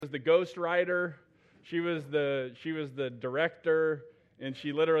the ghost writer, she was the director, and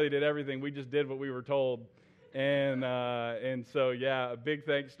she literally did everything. We just did what we were told. And so, yeah, a big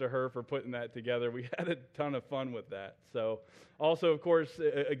thanks to her for putting that together. We had a ton of fun with that. So also, of course,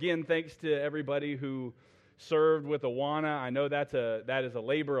 again, thanks to everybody who served with Awana. I know that is a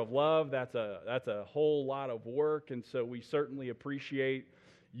labor of love. That's a whole lot of work, and so we certainly appreciate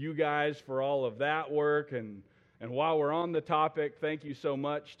you guys for all of that work. And while we're on the topic, thank you so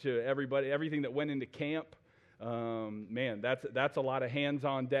much to everybody, everything that went into camp. Man, that's a lot of hands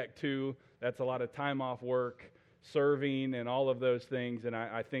on deck too. That's a lot of time off work, serving, and all of those things. And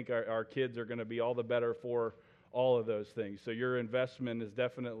I think our kids are going to be all the better for all of those things. So your investment is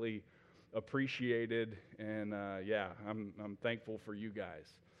definitely appreciated, and I'm thankful for you guys.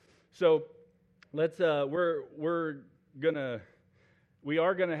 So let's we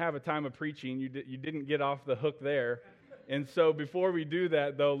are gonna have a time of preaching. You didn't get off the hook there, and so before we do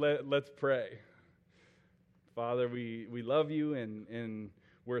that, though, let's pray. Father, we love you, and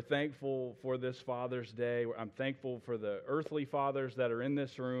we're thankful for this Father's Day. I'm thankful for the earthly fathers that are in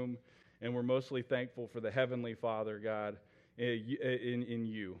this room, and we're mostly thankful for the Heavenly Father, God, in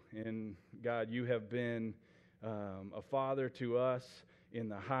you. And God, you have been a father to us in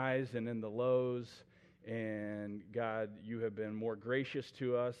the highs and in the lows. And God, you have been more gracious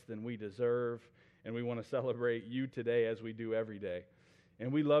to us than we deserve. And we want to celebrate you today as we do every day.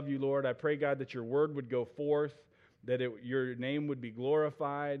 And we love you, Lord. I pray, God, that your word would go forth, that your name would be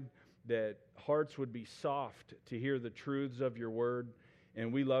glorified, that hearts would be soft to hear the truths of your word.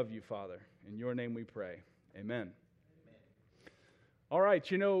 And we love you, Father. In your name we pray. Amen. All right,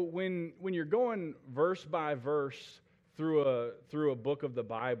 when you're going verse by verse through a book of the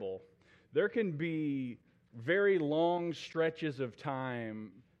Bible, there can be very long stretches of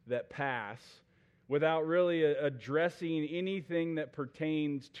time that pass without really addressing anything that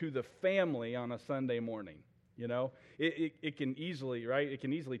pertains to the family on a Sunday morning. It can easily, right? It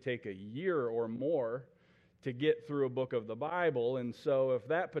can easily take a year or more to get through a book of the Bible. And so if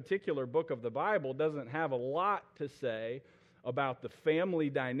that particular book of the Bible doesn't have a lot to say about the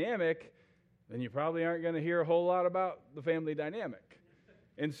family dynamic, then you probably aren't going to hear a whole lot about the family dynamic.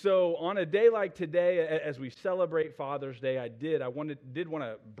 And so on a day like today, as we celebrate Father's Day, I did want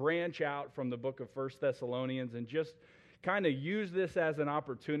to branch out from the book of 1 Thessalonians and just kind of use this as an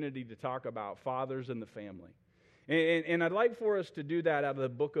opportunity to talk about fathers and the family. And I'd like for us to do that out of the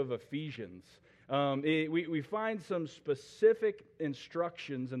book of Ephesians. We find some specific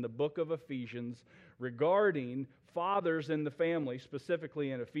instructions in the book of Ephesians regarding fathers in the family,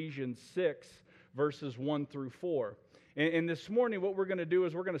 specifically in Ephesians 6, verses 1 through 4. And this morning, what we're going to do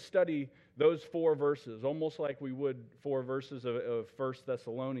is we're going to study those 4 verses, almost like we would 4 verses of 1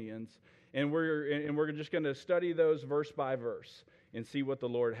 Thessalonians. And we're just going to study those verse by verse and see what the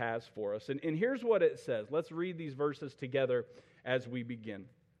Lord has for us. And here's what it says. Let's read these verses together as we begin.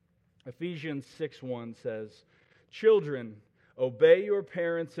 Ephesians 6:1 says, "Children, obey your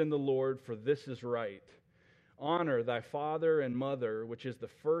parents in the Lord, for this is right. Honor thy father and mother, which is the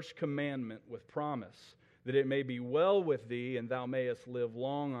first commandment with promise, that it may be well with thee, and thou mayest live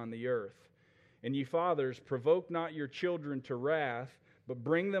long on the earth. And ye fathers, provoke not your children to wrath, but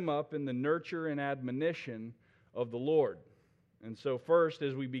bring them up in the nurture and admonition of the Lord." And so first,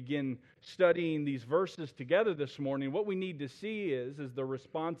 as we begin studying these verses together this morning, what we need to see is the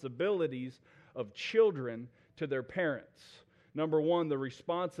responsibilities of children to their parents. Number one, the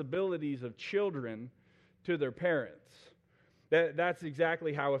responsibilities of children to their parents. That's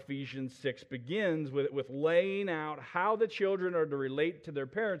exactly how Ephesians 6 begins, with laying out how the children are to relate to their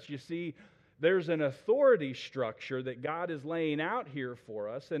parents. You see, there's an authority structure that God is laying out here for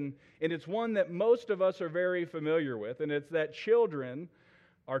us, and it's one that most of us are very familiar with, and it's that children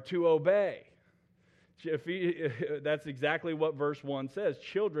are to obey. That's exactly what verse 1 says.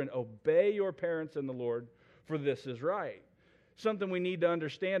 Children, obey your parents in the Lord, for this is right. Something we need to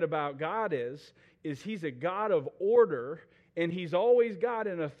understand about God is He's a God of order, and He's always got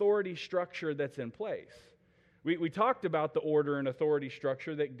an authority structure that's in place. We talked about the order and authority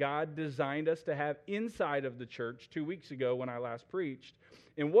structure that God designed us to have inside of the church 2 weeks ago when I last preached.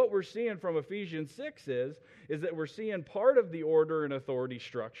 And what we're seeing from Ephesians 6 is that we're seeing part of the order and authority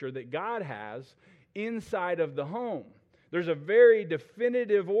structure that God has inside of the home. There's a very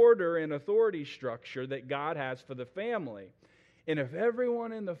definitive order and authority structure that God has for the family. And if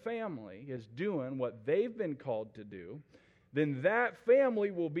everyone in the family is doing what they've been called to do, then that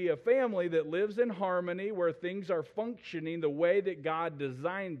family will be a family that lives in harmony, where things are functioning the way that God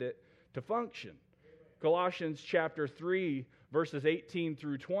designed it to function. Colossians chapter 3, verses 18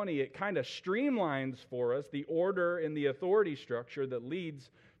 through 20, it kind of streamlines for us the order and the authority structure that leads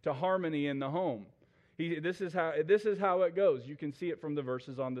to harmony in the home. This is how it goes. You can see it from the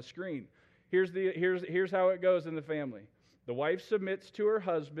verses on the screen. Here's how it goes in the family. The wife submits to her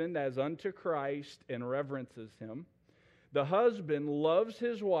husband as unto Christ and reverences him. The husband loves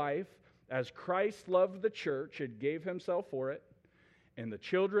his wife as Christ loved the church and gave himself for it. And the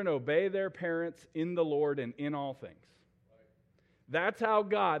children obey their parents in the Lord and in all things. That's how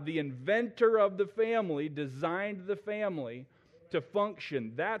God, the inventor of the family, designed the family to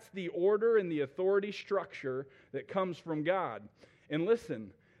function. That's the order and the authority structure that comes from God. And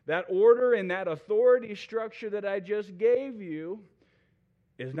listen, that order and that authority structure that I just gave you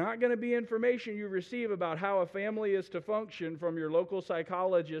is not going to be information you receive about how a family is to function from your local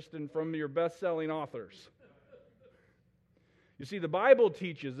psychologist and from your best-selling authors. You see, the Bible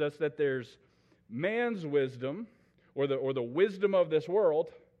teaches us that there's man's wisdom, or the wisdom of this world,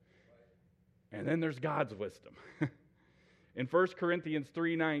 and then there's God's wisdom. In 1 Corinthians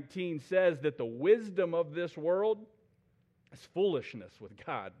 3:19 says that the wisdom of this world is foolishness with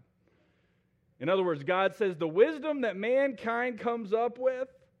God. In other words, God says the wisdom that mankind comes up with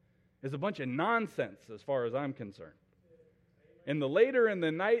is a bunch of nonsense as far as I'm concerned. And the later in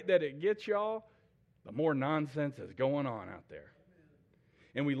the night that it gets y'all, the more nonsense is going on out there.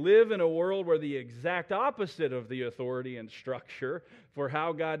 And we live in a world where the exact opposite of the authority and structure for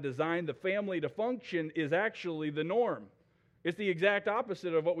how God designed the family to function is actually the norm. It's the exact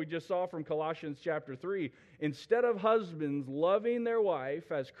opposite of what we just saw from Colossians chapter 3. Instead of husbands loving their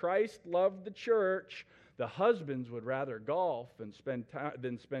wife as Christ loved the church, the husbands would rather golf than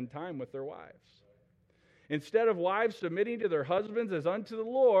spend time with their wives. Instead of wives submitting to their husbands as unto the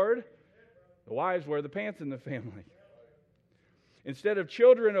Lord, the wives wear the pants in the family. Instead of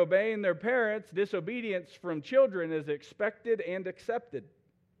children obeying their parents, disobedience from children is expected and accepted.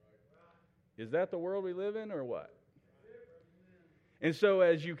 Is that the world we live in or what? And so,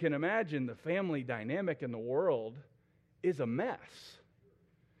 as you can imagine, the family dynamic in the world is a mess.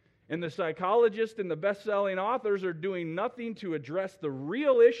 And the psychologists and the best-selling authors are doing nothing to address the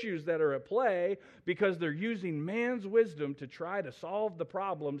real issues that are at play because they're using man's wisdom to try to solve the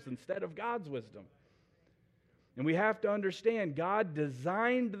problems instead of God's wisdom. And we have to understand God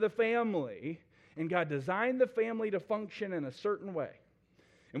designed the family, and God designed the family to function in a certain way.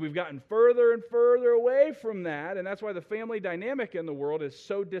 And we've gotten further and further away from that, and that's why the family dynamic in the world is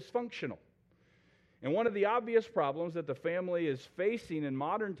so dysfunctional. And one of the obvious problems that the family is facing in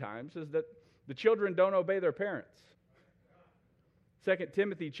modern times is that the children don't obey their parents. 2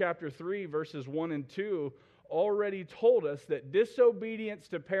 Timothy chapter 3, verses 1 and 2 already told us that disobedience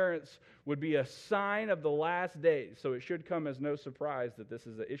to parents would be a sign of the last days. So it should come as no surprise that this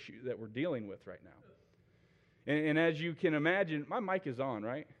is an issue that we're dealing with right now. And as you can imagine, my mic is on,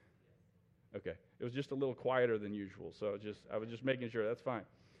 right? Okay. It was just a little quieter than usual, so I was just making sure. That's fine.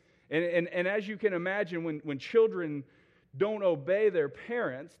 And as you can imagine, when children don't obey their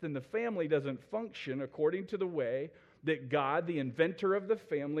parents, then the family doesn't function according to the way that God, the inventor of the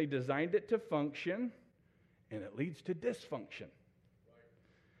family, designed it to function, and it leads to dysfunction.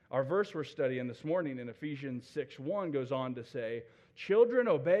 Our verse we're studying this morning in Ephesians 6:1 goes on to say, "Children,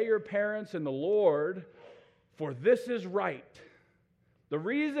 obey your parents in the Lord, for this is right." The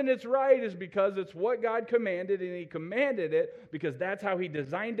reason it's right is because it's what God commanded, and He commanded it because that's how He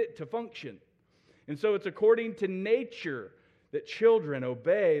designed it to function. And so it's according to nature that children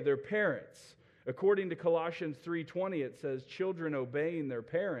obey their parents. According to Colossians 3:20, it says, "Children obeying their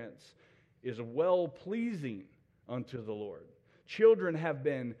parents is well-pleasing unto the Lord." Children have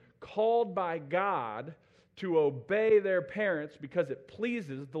been called by God to obey their parents because it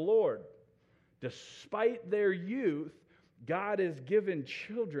pleases the Lord. Despite their youth, God has given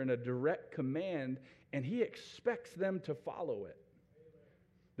children a direct command, and He expects them to follow it.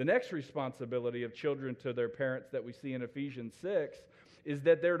 The next responsibility of children to their parents that we see in Ephesians 6 is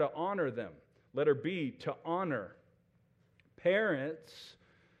that they're to honor them. Letter B, to honor. Parents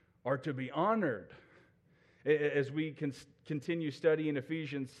are to be honored. As we continue studying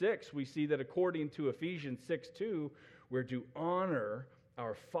Ephesians 6, we see that according to Ephesians 6:2, we're to honor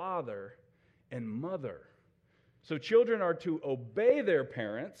our father and mother. So children are to obey their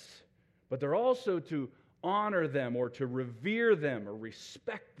parents, but they're also to honor them or to revere them or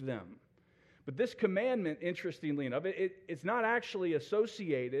respect them. But this commandment, interestingly enough, it's not actually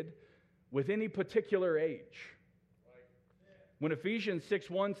associated with any particular age. When Ephesians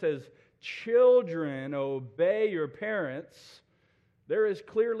 6:1 says, "Children, obey your parents," there is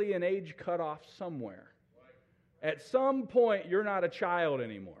clearly an age cutoff somewhere. At some point, you're not a child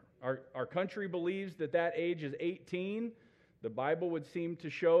anymore. Our country believes that age is 18. The Bible would seem to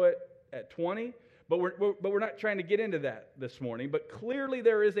show it at 20. But we're not trying to get into that this morning. But clearly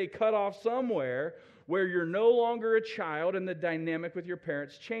there is a cutoff somewhere where you're no longer a child and the dynamic with your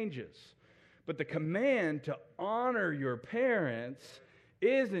parents changes. But the command to honor your parents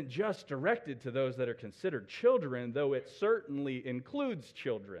isn't just directed to those that are considered children, though it certainly includes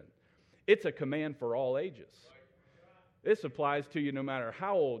children. It's a command for all ages. This applies to you no matter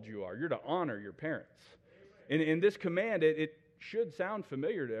how old you are. You're to honor your parents. In this command, it should sound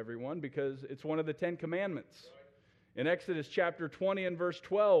familiar to everyone because it's one of the 10 Commandments. In Exodus chapter 20 and verse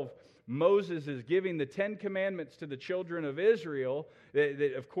 12, Moses is giving the 10 Commandments to the children of Israel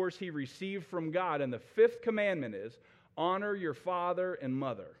that of course, he received from God. And the 5th commandment is, honor your father and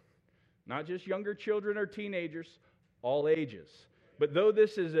mother. Not just younger children or teenagers, all ages. But though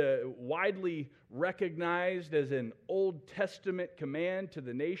this is widely recognized as an Old Testament command to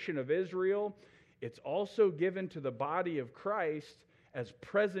the nation of Israel, it's also given to the body of Christ as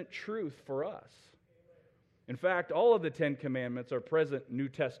present truth for us. In fact, all of the 10 Commandments are present New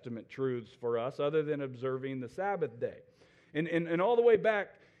Testament truths for us, other than observing the Sabbath day. And all the way back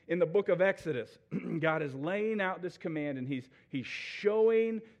in the book of Exodus, God is laying out this command, and He's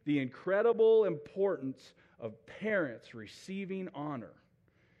showing the incredible importance of parents receiving honor.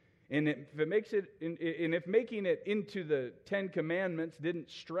 And if making it into the 10 Commandments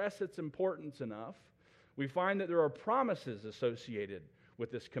didn't stress its importance enough, we find that there are promises associated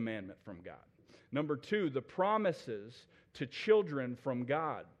with this commandment from God. Number 2, the promises to children from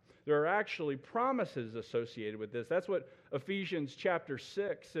God. There are actually promises associated with this. That's what Ephesians chapter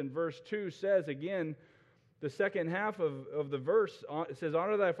 6 and verse 2 says. Again, the second half of the verse, it says,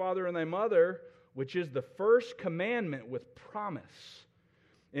 honor thy father and thy mother, which is the first commandment with promise.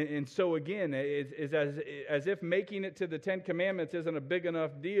 And so again, it's as if making it to the 10 Commandments isn't a big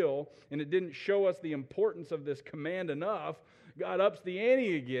enough deal, and it didn't show us the importance of this command enough, God ups the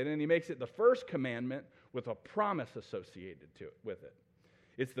ante again, and He makes it the first commandment with a promise associated with it.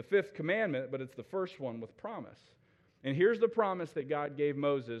 It's the 5th commandment, but it's the first one with promise. And here's the promise that God gave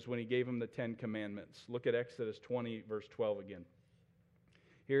Moses when He gave him the 10 Commandments. Look at Exodus 20, verse 12 again.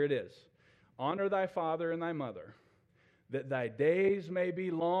 Here it is. Honor thy father and thy mother, that thy days may be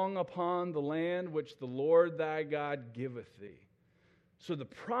long upon the land which the Lord thy God giveth thee. So the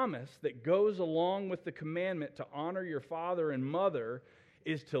promise that goes along with the commandment to honor your father and mother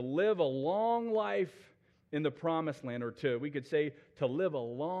is to live a long life in the promised land, or we could say, to live a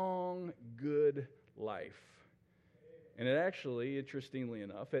long, good life. And it actually, interestingly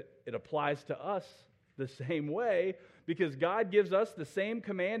enough, it applies to us the same way, because God gives us the same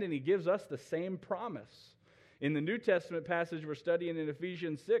command and He gives us the same promise. In the New Testament passage we're studying in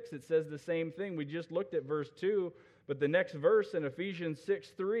Ephesians 6, it says the same thing. We just looked at verse 2, but the next verse in Ephesians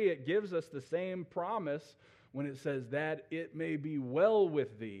 6:3, it gives us the same promise when it says, that it may be well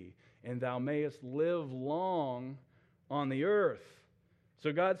with thee, and thou mayest live long on the earth.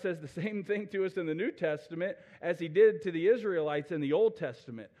 So God says the same thing to us in the New Testament as He did to the Israelites in the Old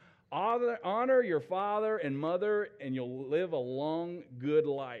Testament. Honor your father and mother, and you'll live a long, good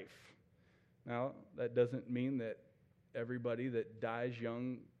life. Now, that doesn't mean that everybody that dies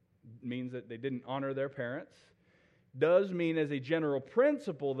young means that they didn't honor their parents. Does mean, as a general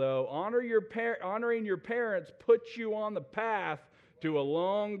principle, though, honoring your parents puts you on the path to a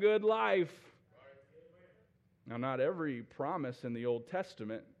long, good life. Now, not every promise in the Old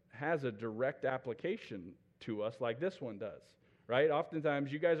Testament has a direct application to us like this one does, right?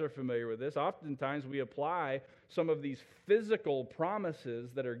 Oftentimes, you guys are familiar with this, oftentimes we apply some of these physical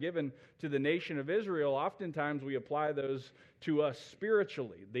promises that are given to the nation of Israel. Oftentimes, we apply those to us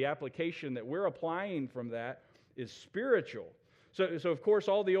spiritually. The application that we're applying from that is spiritual. So of course,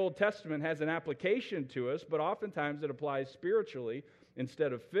 all the Old Testament has an application to us, but oftentimes it applies spiritually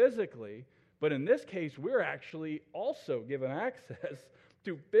instead of physically. But in this case, we're actually also given access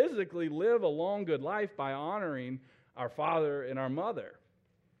to physically live a long, good life by honoring our father and our mother.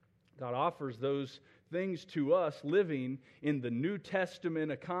 God offers those things to us living in the New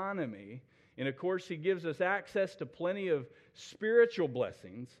Testament economy. And of course, He gives us access to plenty of spiritual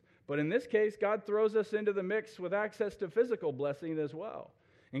blessings. But in this case, God throws us into the mix with access to physical blessing as well.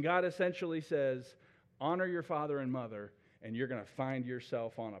 And God essentially says, honor your father and mother, and you're going to find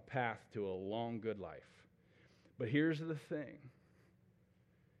yourself on a path to a long, good life. But here's the thing.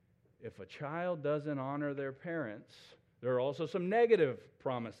 If a child doesn't honor their parents, there are also some negative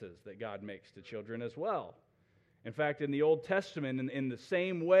promises that God makes to children as well. In fact, in the Old Testament, in the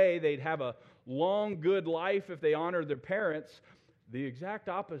same way they'd have a long, good life if they honored their parents, the exact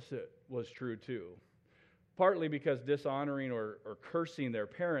opposite was true too. Partly because dishonoring or cursing their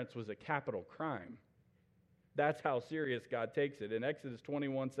parents was a capital crime. That's how serious God takes it. In Exodus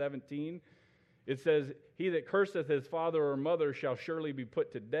 21:17, It says, he that curseth his father or mother shall surely be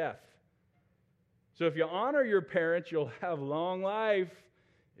put to death. So if you honor your parents, you'll have long life.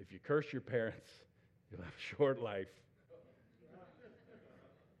 If you curse your parents, you'll have short life.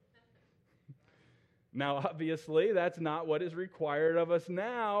 Now, obviously, that's not what is required of us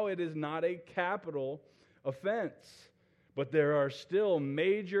now. It is not a capital offense. But there are still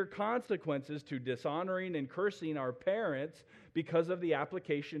major consequences to dishonoring and cursing our parents because of the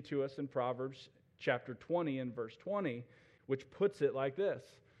application to us in Proverbs chapter 20 and verse 20, which puts it like this.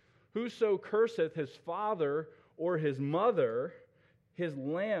 Whoso curseth his father or his mother, his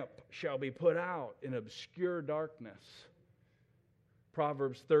lamp shall be put out in obscure darkness.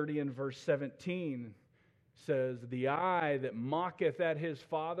 Proverbs 30 and verse 17 says, the eye that mocketh at his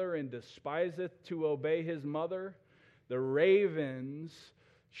father and despiseth to obey his mother, the ravens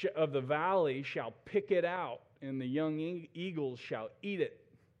of the valley shall pick it out, and the young eagles shall eat it.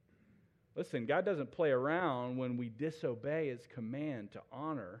 Listen, God doesn't play around when we disobey His command to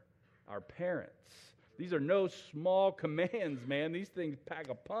honor our parents. These are no small commands, man. These things pack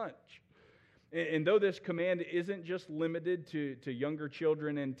a punch. And though this command isn't just limited to younger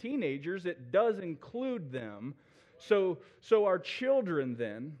children and teenagers, it does include them. So our children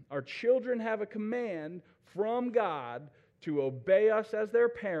have a command from God to obey us as their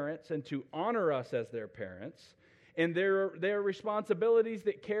parents and to honor us as their parents. And there are responsibilities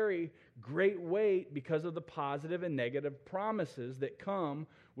that carry great weight because of the positive and negative promises that come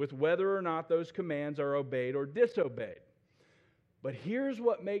with whether or not those commands are obeyed or disobeyed. But here's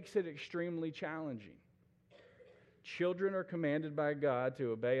what makes it extremely challenging. Children are commanded by God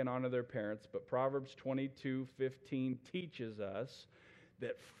to obey and honor their parents, but Proverbs 22:15 teaches us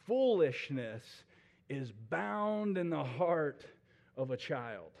that foolishness is bound in the heart of a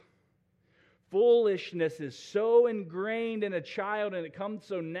child. Foolishness is so ingrained in a child, and it comes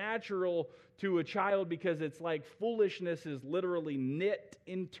so natural to a child because it's like foolishness is literally knit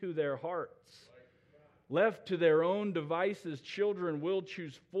into their hearts. Left to their own devices, children will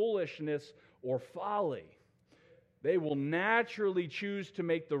choose foolishness or folly. They will naturally choose to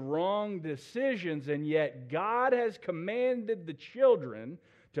make the wrong decisions, and yet God has commanded the children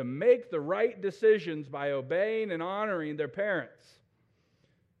to make the right decisions by obeying and honoring their parents.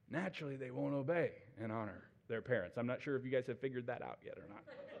 Naturally, they won't obey and honor their parents. I'm not sure if you guys have figured that out yet or not.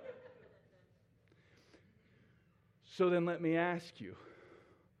 So then let me ask you,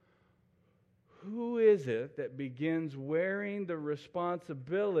 who is it that begins wearing the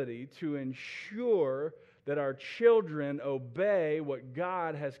responsibility to ensure that our children obey what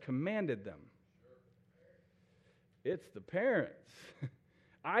God has commanded them? It's the parents.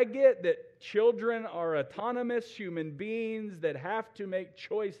 I get that children are autonomous human beings that have to make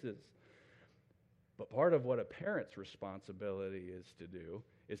choices. But part of what a parent's responsibility is to do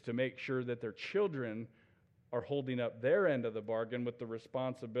is to make sure that their children are holding up their end of the bargain with the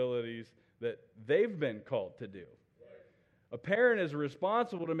responsibilities that they've been called to do. A parent is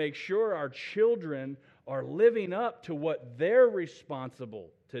responsible to make sure our children are living up to what they're responsible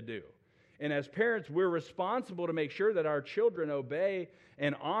to do. And as parents, we're responsible to make sure that our children obey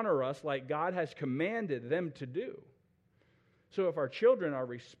and honor us like God has commanded them to do. So if our children are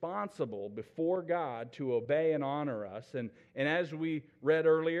responsible before God to obey and honor us, and as we read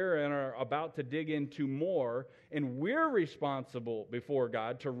earlier and are about to dig into more, and we're responsible before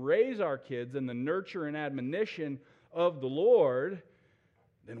God to raise our kids in the nurture and admonition of the Lord,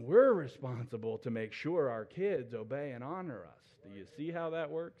 then we're responsible to make sure our kids obey and honor us. Do you see how that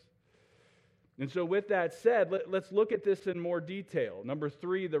works? And so with that said, let's look at this in more detail. Number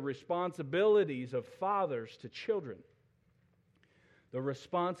 3, the responsibilities of fathers to children. The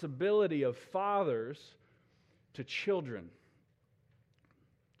responsibility of fathers to children.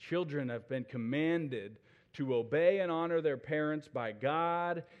 Children have been commanded to obey and honor their parents by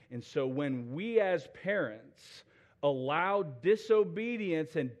God. And so when we as parents allow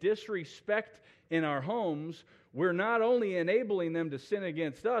disobedience and disrespect in our homes, we're not only enabling them to sin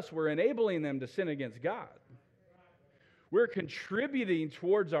against us, we're enabling them to sin against God. We're contributing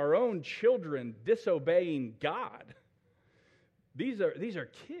towards our own children disobeying God. These are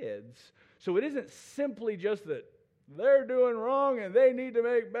kids, so it isn't simply just that they're doing wrong and they need to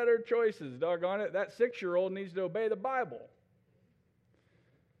make better choices. Doggone it, that 6-year-old needs to obey the Bible.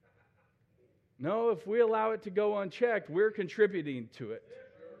 No, if we allow it to go unchecked, we're contributing to it.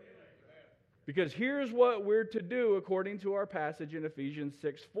 Because here's what we're to do according to our passage in Ephesians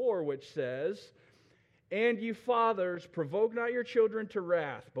 6:4, which says, "And ye fathers, provoke not your children to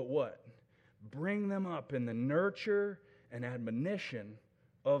wrath, but what? Bring them up in the nurture and admonition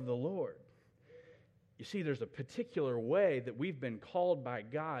of the Lord." You see, there's a particular way that we've been called by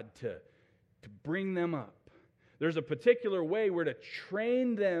God to to bring them up. There's a particular way we're to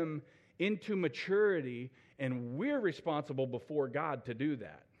train them into maturity, and we're responsible before God to do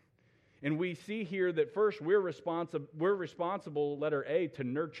that. And we see here that first we're responsible, letter A, to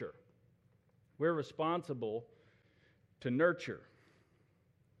nurture. We're responsible to nurture.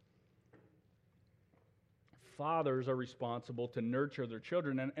 Fathers are responsible to nurture their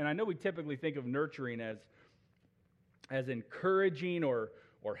children. And I know we typically think of nurturing as encouraging or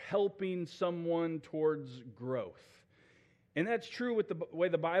helping someone towards growth. And that's true with the way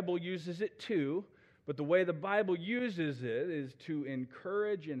the Bible uses it too. But the way the Bible uses it is to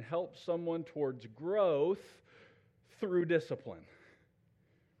encourage and help someone towards growth through discipline.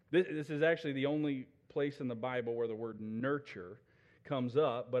 This is actually the only place in the Bible where the word nurture comes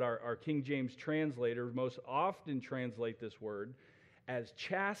up, but our King James translator most often translate this word as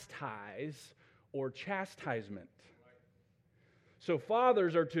chastise or chastisement. So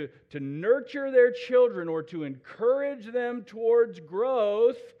fathers are to nurture their children or to encourage them towards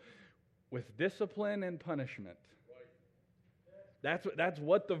growth with discipline and punishment. That's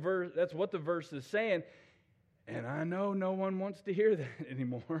what the verse is saying. And I know no one wants to hear that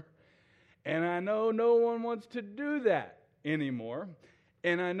anymore. And I know no one wants to do that anymore.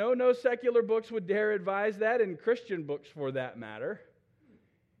 And I know no secular books would dare advise that, and Christian books for that matter.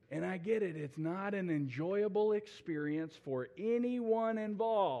 And I get it. It's not an enjoyable experience for anyone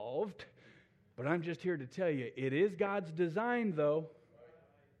involved. But I'm just here to tell you, it is God's design, though.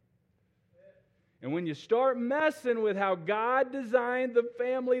 And when you start messing with how God designed the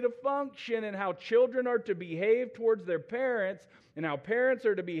family to function and how children are to behave towards their parents and how parents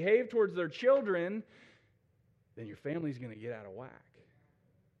are to behave towards their children, then your family's going to get out of whack.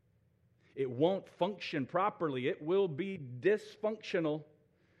 It won't function properly. It will be dysfunctional.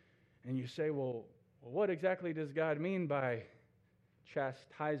 And you say, well, what exactly does God mean by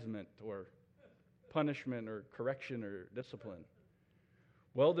chastisement or punishment or correction or discipline?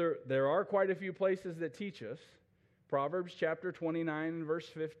 Well, there are quite a few places that teach us. Proverbs chapter 29 and verse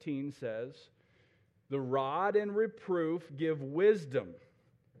 15 says, "The rod and reproof give wisdom,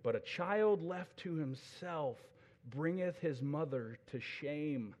 but a child left to himself bringeth his mother to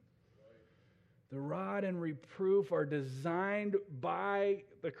shame." The rod and reproof are designed by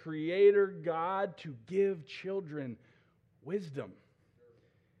the Creator God to give children wisdom,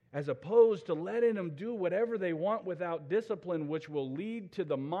 as opposed to letting them do whatever they want without discipline, which will lead to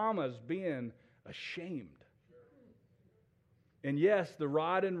the mamas being ashamed. And yes, the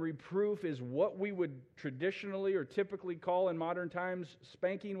rod and reproof is what we would traditionally or typically call in modern times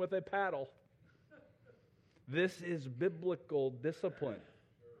spanking with a paddle. This is biblical discipline.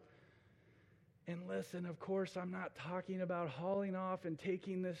 And listen, of course, I'm not talking about hauling off and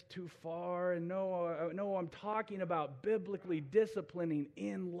taking this too far. And no, I'm talking about biblically disciplining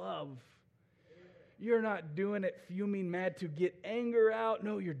in love. You're not doing it fuming mad to get anger out.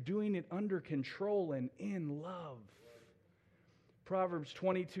 No, you're doing it under control and in love. Proverbs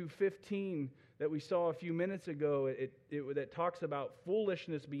 22:15 that we saw a few minutes ago, that talks about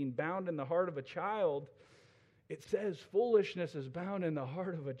foolishness being bound in the heart of a child. It says foolishness is bound in the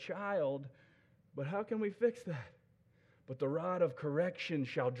heart of a child. But how can we fix that? But the rod of correction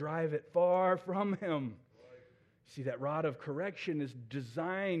shall drive it far from him. See, that rod of correction is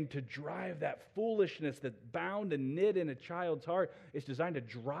designed to drive that foolishness that's bound and knit in a child's heart. It's designed to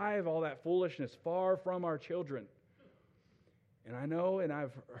drive all that foolishness far from our children. And I know, and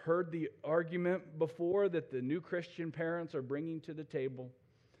I've heard the argument before that the new Christian parents are bringing to the table.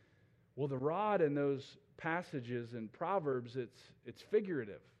 Well, the rod in those passages in Proverbs, it's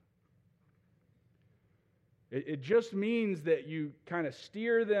figurative. It just means that you kind of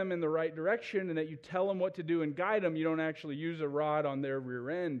steer them in the right direction and that you tell them what to do and guide them. You don't actually use a rod on their rear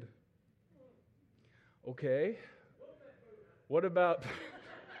end. Okay. What about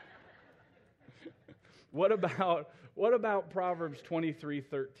Proverbs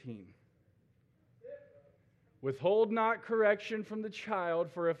 23:13? Withhold not correction from the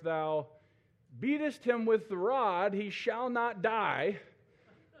child, for if thou beatest him with the rod, he shall not die.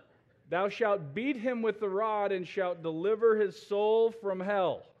 Thou shalt beat him with the rod and shalt deliver his soul from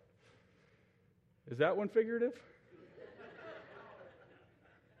hell. Is that one figurative?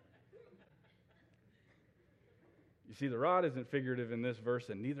 You see, the rod isn't figurative in this verse,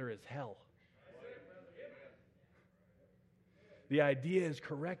 and neither is hell. The idea is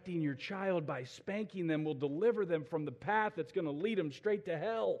correcting your child by spanking them will deliver them from the path that's going to lead them straight to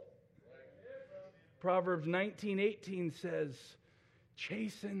hell. Proverbs 19:18 says,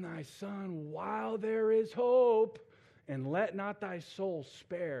 "Chasten thy son while there is hope, and let not thy soul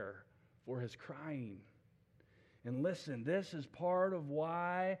spare for his crying." And listen, this is part of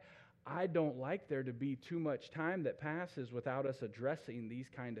why I don't like there to be too much time that passes without us addressing these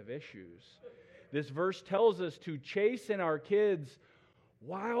kind of issues. This verse tells us to chasten our kids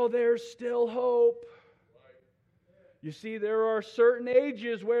while there's still hope. You see, there are certain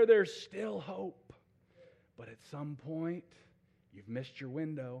ages where there's still hope. But at some point, you've missed your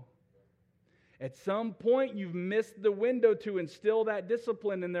window. At some point, you've missed the window to instill that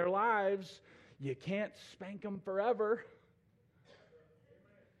discipline in their lives. You can't spank them forever.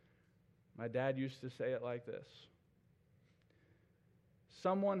 My dad used to say it like this.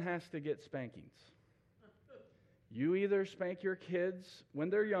 Someone has to get spankings. You either spank your kids when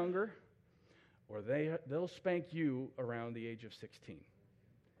they're younger, or they'll spank you around the age of 16.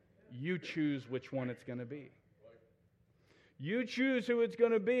 You choose which one it's going to be. You choose who it's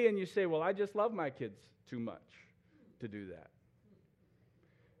going to be, and you say, well, I just love my kids too much to do that.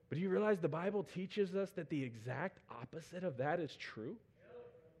 But do you realize the Bible teaches us that the exact opposite of that is true?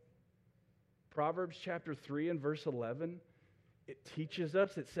 Proverbs chapter 3 and verse 11, it teaches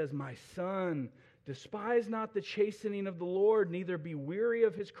us, it says, my son, despise not the chastening of the Lord, neither be weary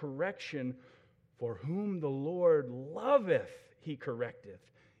of his correction, for whom the Lord loveth, he correcteth,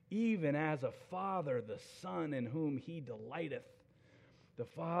 even as a father the son in whom he delighteth. The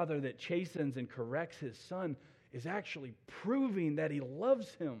father that chastens and corrects his son is actually proving that he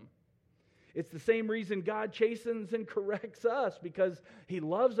loves him. It's the same reason God chastens and corrects us, because he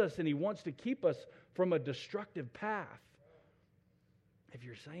loves us and he wants to keep us from a destructive path. If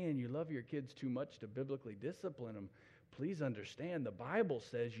you're saying you love your kids too much to biblically discipline them, please understand the Bible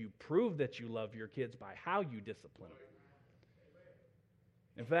says you prove that you love your kids by how you discipline them.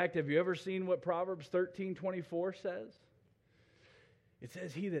 In fact, have you ever seen what Proverbs 13:24 says? It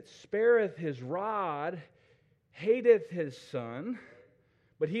says, he that spareth his rod hateth his son,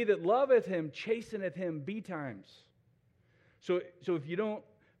 but he that loveth him chasteneth him betimes. So if you don't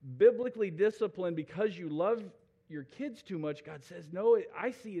biblically discipline because you love your kids too much, God says, no,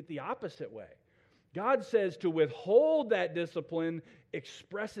 I see it the opposite way. God says to withhold that discipline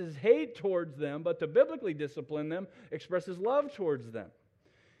expresses hate towards them, but to biblically discipline them expresses love towards them.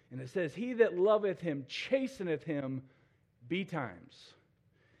 And it says, he that loveth him chasteneth him betimes.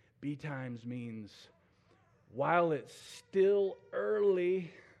 Betimes means while it's still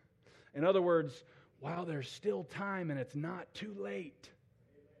early. In other words, while there's still time and it's not too late.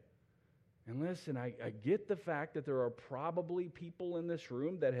 And listen, I get the fact that there are probably people in this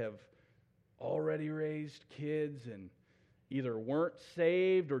room that have already raised kids and either weren't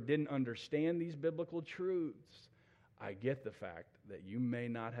saved or didn't understand these biblical truths. I get the fact that you may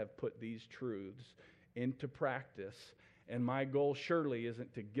not have put these truths into practice, and my goal surely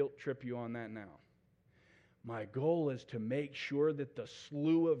isn't to guilt trip you on that now. My goal is to make sure that the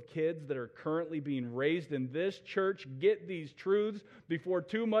slew of kids that are currently being raised in this church get these truths before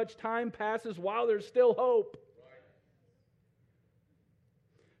too much time passes while there's still hope.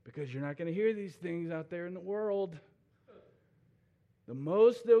 Because you're not going to hear these things out there in the world. The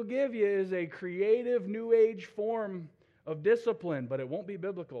most they'll give you is a creative New Age form of discipline, but it won't be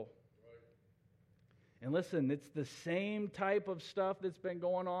biblical. And listen, it's the same type of stuff that's been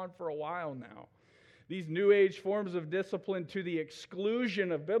going on for a while now. These New Age forms of discipline, to the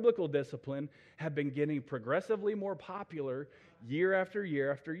exclusion of biblical discipline, have been getting progressively more popular year after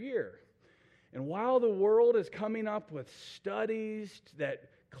year after year. And while the world is coming up with studies that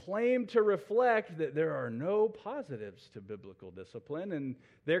claim to reflect that there are no positives to biblical discipline, and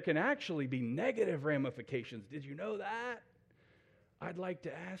there can actually be negative ramifications. Did you know that? I'd like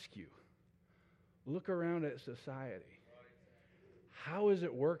to ask you, look around at society. How is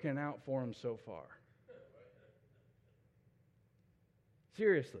it working out for them so far?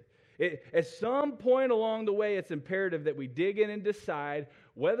 Seriously. At some point along the way, it's imperative that we dig in and decide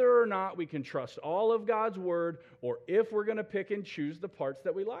whether or not we can trust all of God's Word, or if we're going to pick and choose the parts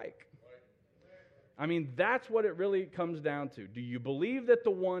that we like. I mean, that's what it really comes down to. Do you believe that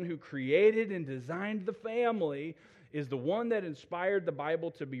the one who created and designed the family is the one that inspired the Bible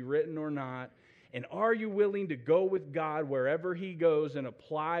to be written or not? And are you willing to go with God wherever He goes and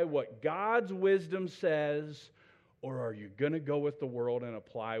apply what God's wisdom says? Or are you going to go with the world and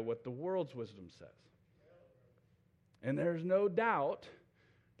apply what the world's wisdom says? And there's no doubt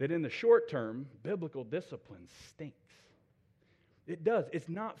that in the short term, biblical discipline stinks. It does. It's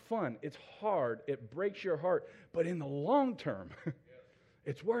not fun. It's hard. It breaks your heart. But in the long term,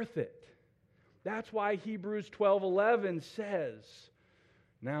 it's worth it. That's why Hebrews 12:11 says,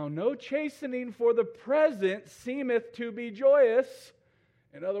 now no chastening for the present seemeth to be joyous.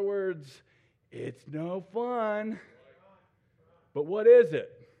 In other words, it's no fun. But what is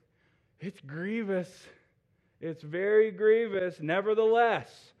it? It's grievous. It's very grievous. Nevertheless,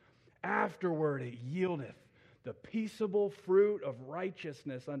 Afterward it yieldeth the peaceable fruit of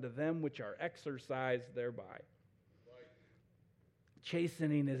righteousness unto them which are exercised thereby.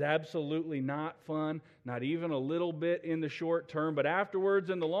 Chastening is absolutely not fun, not even a little bit in the short term, but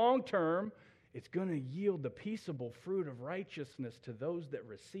afterwards in the long term, it's going to yield the peaceable fruit of righteousness to those that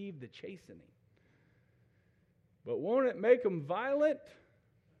receive the chastening. But won't it make them violent?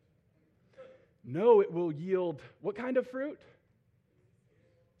 No, it will yield what kind of fruit?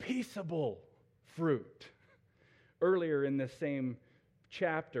 Peaceable fruit. Earlier in this same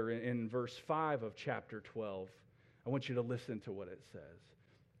chapter, in verse 5 of chapter 12, I want you to listen to what it says.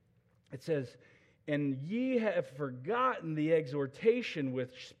 It says, "And ye have forgotten the exhortation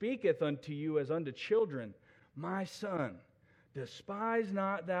which speaketh unto you as unto children. My son, despise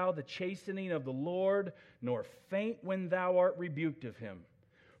not thou the chastening of the Lord, nor faint when thou art rebuked of him.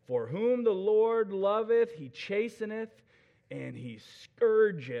 For whom the Lord loveth, he chasteneth, and he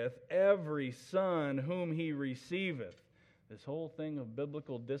scourgeth every son whom he receiveth." This whole thing of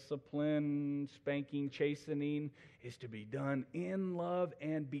biblical discipline, spanking, chastening, is to be done in love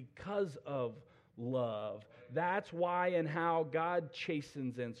and because of love. That's why and how God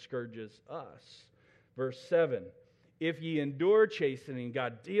chastens and scourges us. Verse 7, "If ye endure chastening,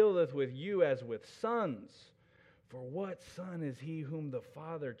 God dealeth with you as with sons. For what son is he whom the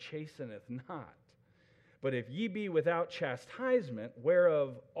Father chasteneth not? But if ye be without chastisement,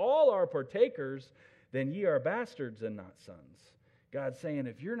 whereof all are partakers, then ye are bastards and not sons." God's saying,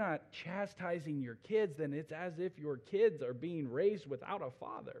 if you're not chastising your kids, then it's as if your kids are being raised without a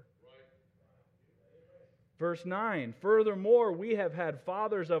father. Verse 9, "Furthermore, we have had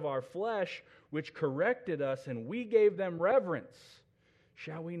fathers of our flesh, which corrected us, and we gave them reverence.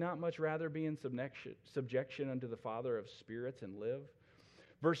 Shall we not much rather be in subjection unto the Father of spirits and live?"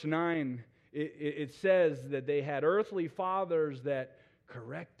 Verse 9, it says that they had earthly fathers that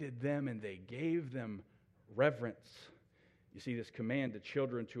corrected them, and they gave them reverence. You see, this command to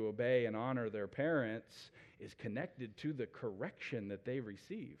children to obey and honor their parents is connected to the correction that they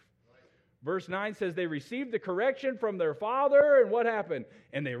receive. Verse 9 says they received the correction from their father, and what happened?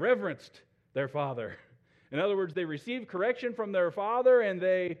 And they reverenced their father. In other words, they received correction from their father, and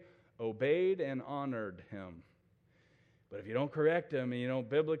they obeyed and honored him. But if you don't correct them and you don't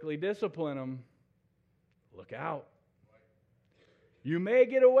biblically discipline them, look out. You may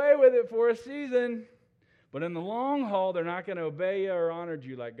get away with it for a season, but in the long haul, they're not going to obey you or honor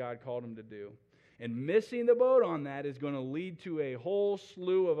you like God called them to do. And missing the boat on that is going to lead to a whole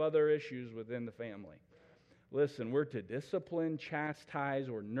slew of other issues within the family. Listen, we're to discipline, chastise,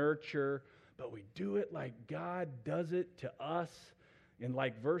 or nurture, but we do it like God does it to us. And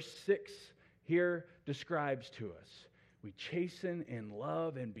like verse 6 here describes to us, we chasten in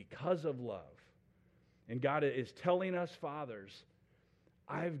love and because of love. And God is telling us, fathers,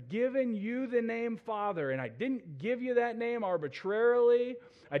 I've given you the name Father, and I didn't give you that name arbitrarily.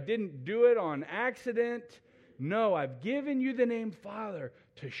 I didn't do it on accident. No, I've given you the name Father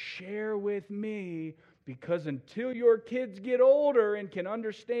to share with me, because until your kids get older and can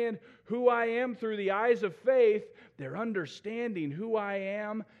understand who I am through the eyes of faith, they're understanding who I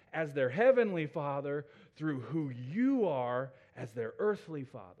am as their heavenly Father through who you are as their earthly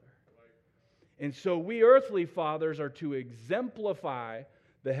Father. And so we earthly fathers are to exemplify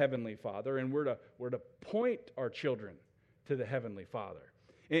the Heavenly Father, and we're to point our children to the Heavenly Father.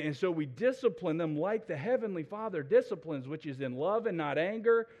 And so we discipline them like the Heavenly Father disciplines, which is in love and not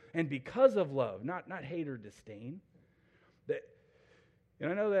anger, and because of love, not hate or disdain. And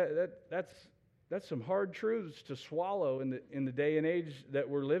I know that's some hard truths to swallow in the day and age that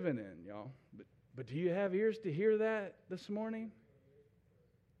we're living in, y'all. But do you have ears to hear that this morning?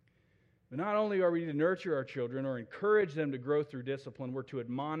 But not only are we to nurture our children or encourage them to grow through discipline, we're to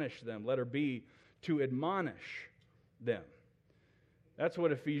admonish them. Letter B, to admonish them. That's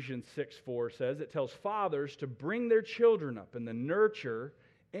what Ephesians 6:4 says. It tells fathers to bring their children up in the nurture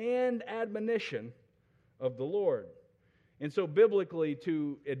and admonition of the Lord. And so biblically,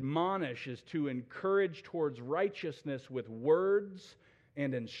 to admonish is to encourage towards righteousness with words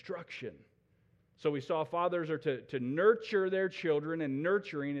and instruction. So we saw fathers are to nurture their children, and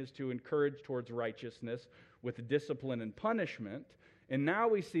nurturing is to encourage towards righteousness with discipline and punishment. And now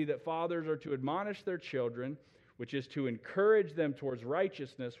we see that fathers are to admonish their children, which is to encourage them towards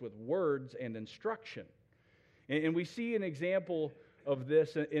righteousness with words and instruction. And we see an example of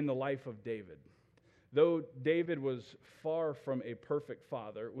this in the life of David. Though David was far from a perfect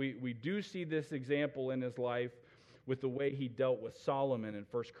father, we do see this example in his life with the way he dealt with Solomon in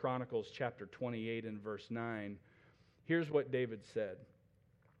 1 Chronicles chapter 28 and verse 9. Here's what David said.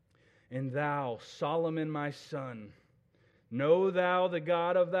 "And thou, Solomon my son, Know thou the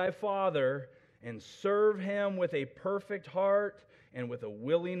God of thy father, and serve him with a perfect heart and with a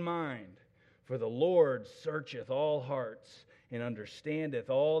willing mind. For the Lord searcheth all hearts, and understandeth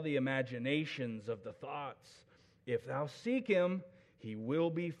all the imaginations of the thoughts. If thou seek him, he will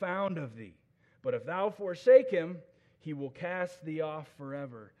be found of thee. But if thou forsake him, he will cast thee off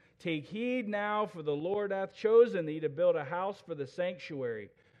forever. Take heed now, for the Lord hath chosen thee to build a house for the sanctuary.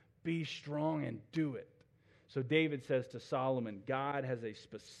 Be strong and do it. So David says to Solomon, God has a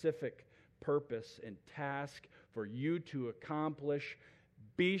specific purpose and task for you to accomplish.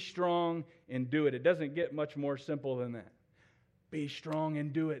 Be strong and do it. It doesn't get much more simple than that. Be strong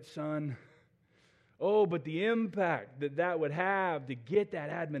and do it, son. Oh, but the impact that that would have to get that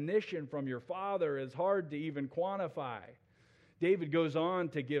admonition from your father is hard to even quantify. David goes on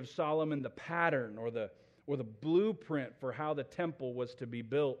to give Solomon the pattern or the blueprint for how the temple was to be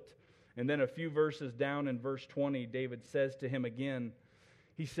built. And then a few verses down in verse 20, David says to him again,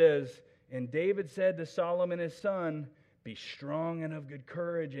 he says, and David said to Solomon his son, be strong and of good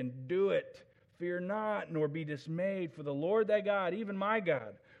courage, and do it. Fear not, nor be dismayed, for the Lord thy God, even my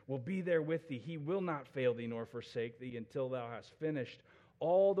God, will be there with thee. He will not fail thee nor forsake thee until thou hast finished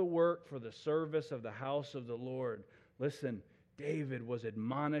all the work for the service of the house of the Lord. Listen, David was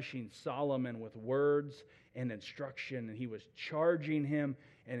admonishing Solomon with words and instruction, and he was charging him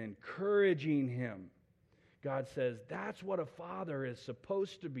and encouraging him. God says that's what a father is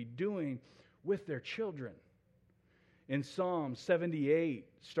supposed to be doing with their children. In Psalm 78,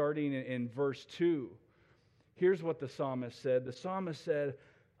 starting in verse 2, here's what the psalmist said. The psalmist said,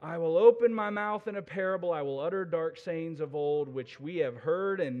 I will open my mouth in a parable. I will utter dark sayings of old, which we have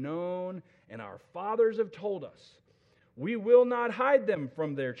heard and known, and our fathers have told us. We will not hide them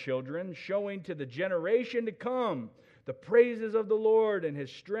from their children, showing to the generation to come the praises of the Lord and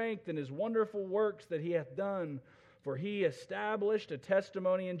his strength and his wonderful works that he hath done. For he established a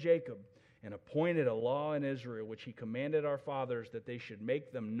testimony in Jacob and appointed a law in Israel, which he commanded our fathers that they should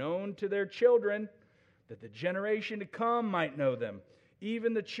make them known to their children, that the generation to come might know them,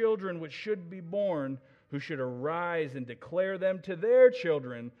 even the children which should be born, who should arise and declare them to their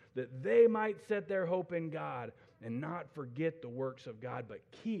children, that they might set their hope in God and not forget the works of God, but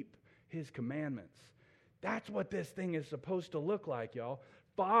keep his commandments. That's what this thing is supposed to look like, y'all.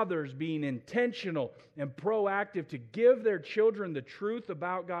 Fathers being intentional and proactive to give their children the truth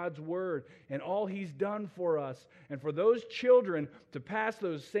about God's word and all he's done for us. And for those children to pass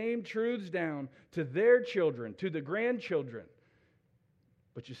those same truths down to their children, to the grandchildren.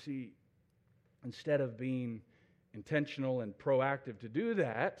 But you see, instead of being intentional and proactive to do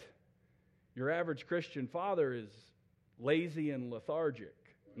that, your average Christian father is lazy and lethargic,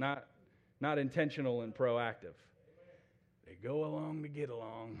 not intentional and proactive. They go along to get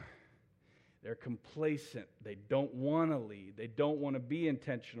along. They're complacent. They don't want to lead. They don't want to be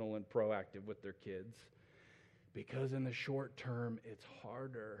intentional and proactive with their kids because in the short term, it's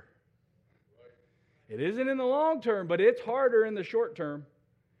harder. It isn't in the long term, but it's harder in the short term.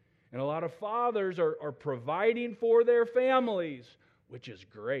 And a lot of fathers are providing for their families, which is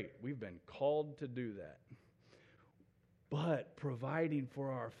great. We've been called to do that. But providing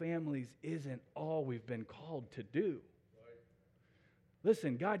for our families isn't all we've been called to do.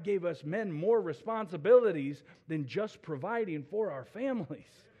 Listen, God gave us men more responsibilities than just providing for our families.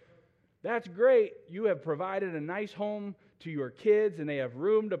 That's great. You have provided a nice home to your kids and they have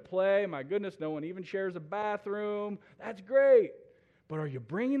room to play. My goodness, no one even shares a bathroom. That's great. But are you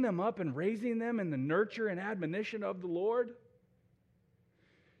bringing them up and raising them in the nurture and admonition of the Lord?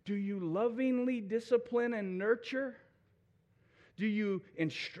 Do you lovingly discipline and nurture? Do you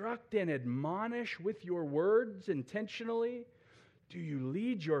instruct and admonish with your words intentionally? Do you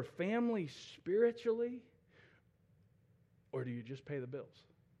lead your family spiritually? Or do you just pay the bills?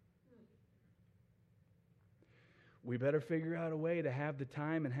 We better figure out a way to have the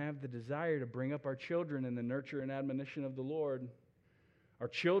time and have the desire to bring up our children in the nurture and admonition of the Lord. Our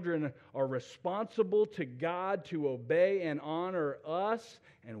children are responsible to God to obey and honor us,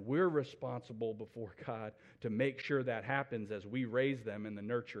 and we're responsible before God to make sure that happens as we raise them in the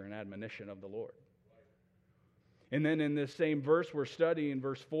nurture and admonition of the Lord. And then in this same verse we're studying,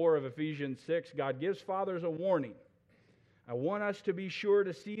 verse 4 of Ephesians 6, God gives fathers a warning. I want us to be sure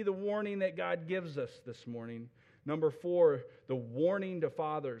to see the warning that God gives us this morning. Number 4, the warning to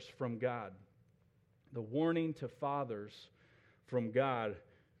fathers from God. The warning to fathers from God.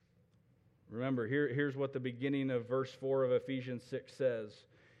 Remember, here's what the beginning of verse 4 of Ephesians 6 says.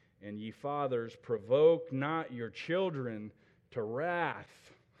 And ye fathers, provoke not your children to wrath.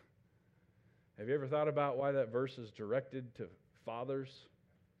 Have you ever thought about why that verse is directed to fathers?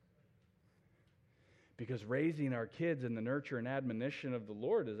 Because raising our kids in the nurture and admonition of the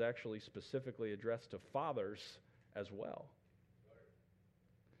Lord is actually specifically addressed to fathers as well.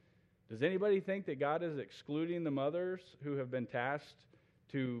 Does anybody think that God is excluding the mothers who have been tasked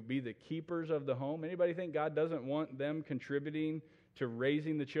to be the keepers of the home? Anybody think God doesn't want them contributing to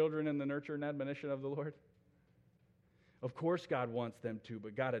raising the children in the nurture and admonition of the Lord? Of course God wants them to,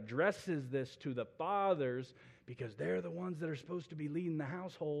 but God addresses this to the fathers because they're the ones that are supposed to be leading the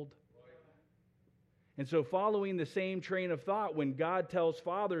household. And so following the same train of thought, when God tells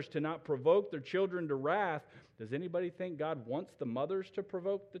fathers to not provoke their children to wrath, does anybody think God wants the mothers to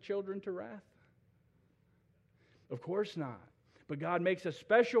provoke the children to wrath? Of course not. But God makes a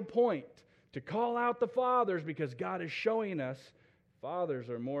special point to call out the fathers because God is showing us fathers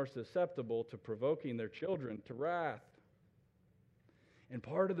are more susceptible to provoking their children to wrath. And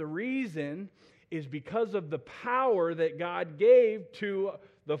part of the reason is because of the power that God gave to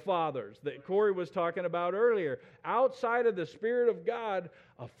the fathers that Corey was talking about earlier. Outside of the Spirit of God,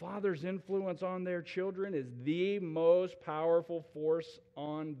 a father's influence on their children is the most powerful force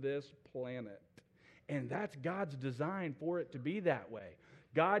on this planet. And that's God's design for it to be that way.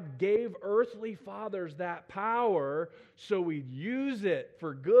 God gave earthly fathers that power so we'd use it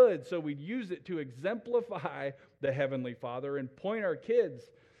for good, so we'd use it to exemplify the Heavenly Father and point our kids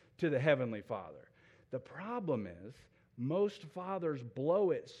to the Heavenly Father. The problem is, most fathers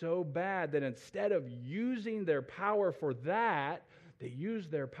blow it so bad that instead of using their power for that, they use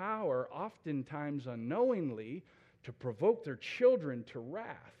their power, oftentimes unknowingly, to provoke their children to wrath.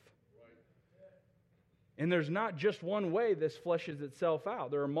 And there's not just one way this fleshes itself out.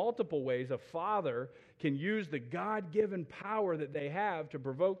 There are multiple ways a father can use the God-given power that they have to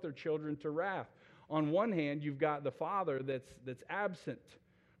provoke their children to wrath. On one hand, you've got the father that's absent,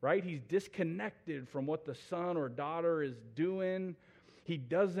 right? He's disconnected from what the son or daughter is doing. He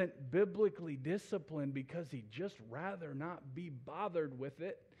doesn't biblically discipline because he'd just rather not be bothered with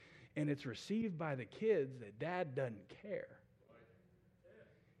it. And it's received by the kids that dad doesn't care.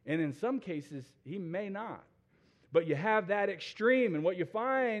 And in some cases, he may not. But you have that extreme, and what you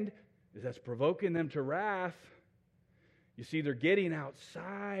find is that's provoking them to wrath. You see, they're getting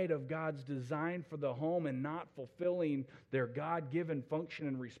outside of God's design for the home and not fulfilling their God-given function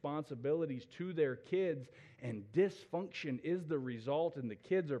and responsibilities to their kids, and dysfunction is the result, and the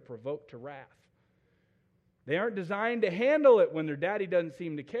kids are provoked to wrath. They aren't designed to handle it when their daddy doesn't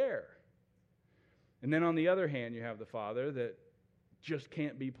seem to care. And then on the other hand, you have the father that just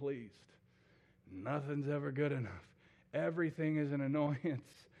can't be pleased. Nothing's ever good enough. Everything is an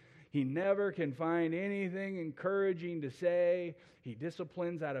annoyance. He never can find anything encouraging to say. He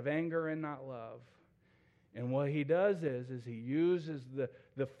disciplines out of anger and not love. And what he does is he uses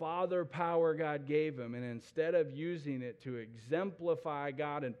the father power God gave him, and instead of using it to exemplify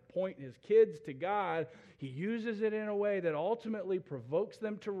God and point his kids to God, he uses it in a way that ultimately provokes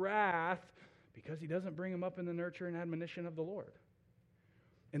them to wrath because he doesn't bring them up in the nurture and admonition of the Lord.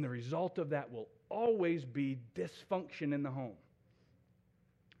 And the result of that will always be dysfunction in the home.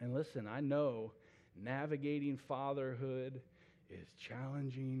 And listen, I know navigating fatherhood is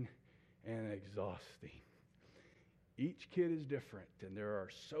challenging and exhausting. Each kid is different, and there are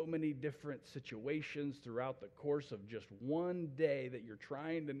so many different situations throughout the course of just one day that you're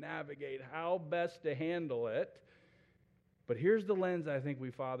trying to navigate how best to handle it. But here's the lens I think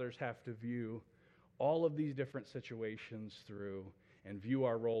we fathers have to view all of these different situations through and view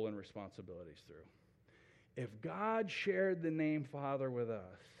our role and responsibilities through. If God shared the name Father with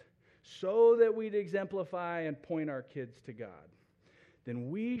us so that we'd exemplify and point our kids to God, then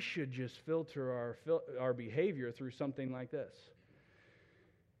we should just filter our behavior through something like this.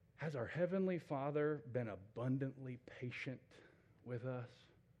 Has our Heavenly Father been abundantly patient with us?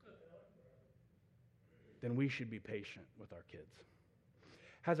 Then we should be patient with our kids.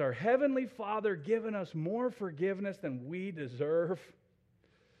 Has our Heavenly Father given us more forgiveness than we deserve?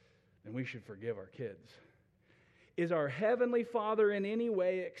 Then we should forgive our kids. Is our Heavenly Father in any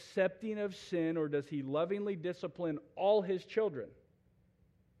way accepting of sin, or does He lovingly discipline all His children?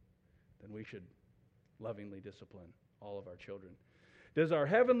 Then we should lovingly discipline all of our children. Does our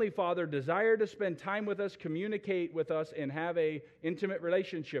Heavenly Father desire to spend time with us, communicate with us, and have an intimate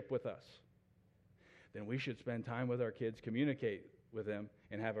relationship with us? Then we should spend time with our kids, communicate with them,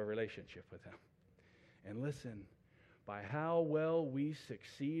 and have a relationship with them. And listen, by how well we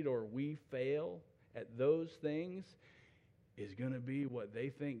succeed or we fail at those things is going to be what they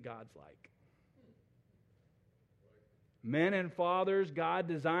think God's like. Men and fathers, God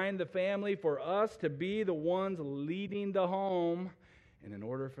designed the family for us to be the ones leading the home. And in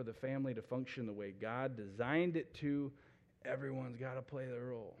order for the family to function the way God designed it to, everyone's got to play their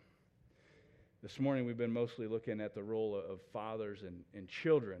role. This morning we've been mostly looking at the role of fathers and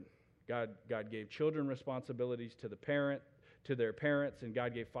children. God gave children responsibilities to their parents, and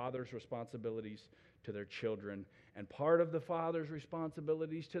God gave fathers responsibilities to their children. And part of the father's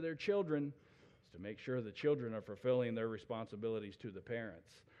responsibilities to their children is to make sure the children are fulfilling their responsibilities to the parents.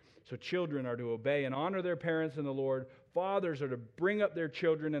 So children are to obey and honor their parents in the Lord. Fathers are to bring up their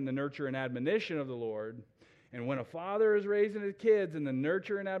children in the nurture and admonition of the Lord. And when a father is raising his kids in the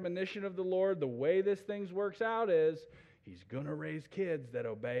nurture and admonition of the Lord, the way this thing works out is he's going to raise kids that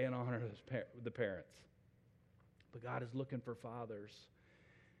obey and honor the parents. But God is looking for fathers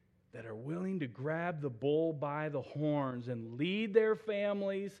that are willing to grab the bull by the horns and lead their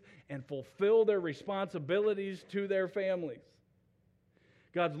families and fulfill their responsibilities to their families.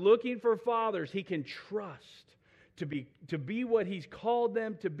 God's looking for fathers he can trust to be what he's called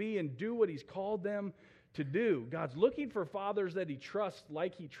them to be and do what he's called them to do. God's looking for fathers that he trusts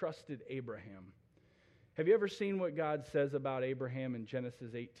like he trusted Abraham. Have you ever seen what God says about Abraham in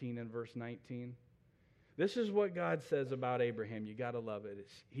Genesis 18 and verse 19? This is what God says about Abraham. You got to love it.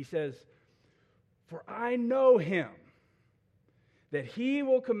 He says, "For I know him, that he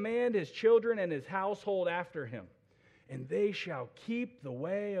will command his children and his household after him, and they shall keep the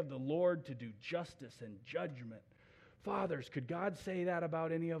way of the Lord to do justice and judgment." Fathers, could God say that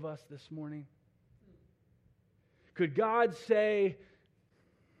about any of us this morning? Could God say,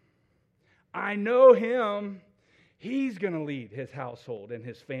 I know him, he's going to lead his household and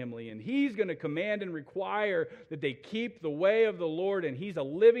his family, and he's going to command and require that they keep the way of the Lord, and he's a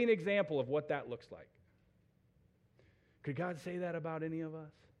living example of what that looks like? Could God say that about any of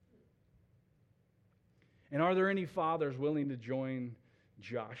us? And are there any fathers willing to join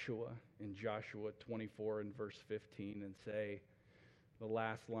Joshua in Joshua 24 and verse 15 and say, the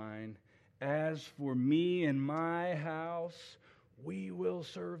last line, "As for me and my house, we will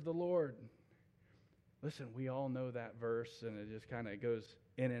serve the Lord"? Listen, we all know that verse, and it just kind of goes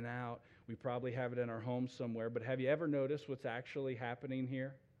in and out. We probably have it in our home somewhere, but have you ever noticed what's actually happening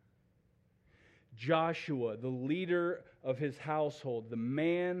here? Joshua, the leader of his household, the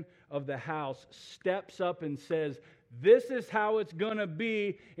man of the house, steps up and says, this is how it's going to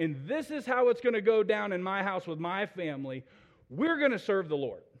be, and this is how it's going to go down in my house with my family. We're going to serve the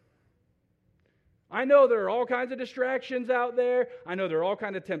Lord. I know there are all kinds of distractions out there. I know there are all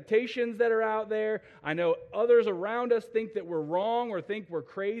kinds of temptations that are out there. I know others around us think that we're wrong or think we're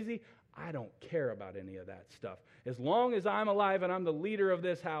crazy. I don't care about any of that stuff. As long as I'm alive and I'm the leader of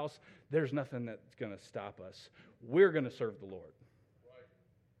this house, there's nothing that's going to stop us. We're going to serve the Lord. Right.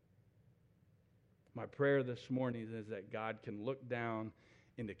 My prayer this morning is that God can look down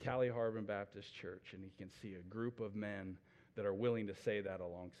into Cali Harbin Baptist Church and he can see a group of men that are willing to say that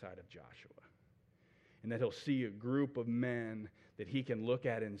alongside of Joshua. And that he'll see a group of men that he can look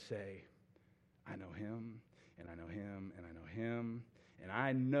at and say, I know him, and I know him, and I know him, and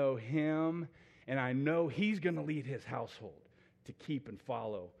I know him, and I know he's going to lead his household to keep and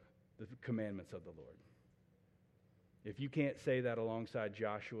follow the commandments of the Lord. If you can't say that alongside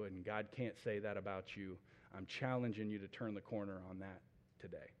Joshua and God can't say that about you, I'm challenging you to turn the corner on that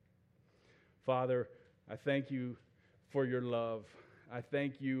today. Father, I thank you for your love. I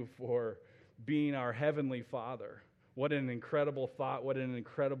thank you for being our Heavenly Father. What an incredible thought. What an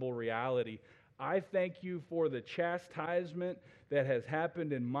incredible reality. I thank you for the chastisement that has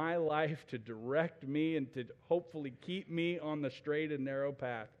happened in my life to direct me and to hopefully keep me on the straight and narrow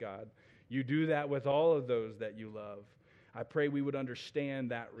path, God. You do that with all of those that you love. I pray we would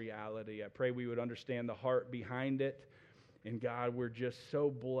understand that reality. I pray we would understand the heart behind it. And God, we're just so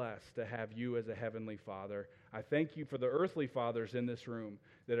blessed to have you as a Heavenly Father. I thank you for the earthly fathers in this room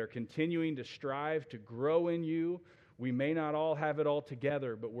that are continuing to strive to grow in you. We may not all have it all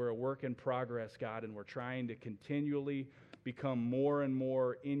together, but we're a work in progress, God, and we're trying to continually become more and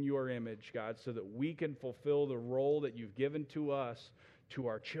more in your image, God, so that we can fulfill the role that you've given to us, to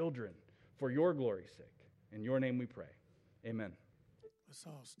our children, for your glory's sake. In your name we pray. Amen. Let's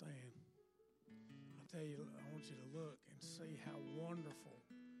all stand. I tell you, I want you to look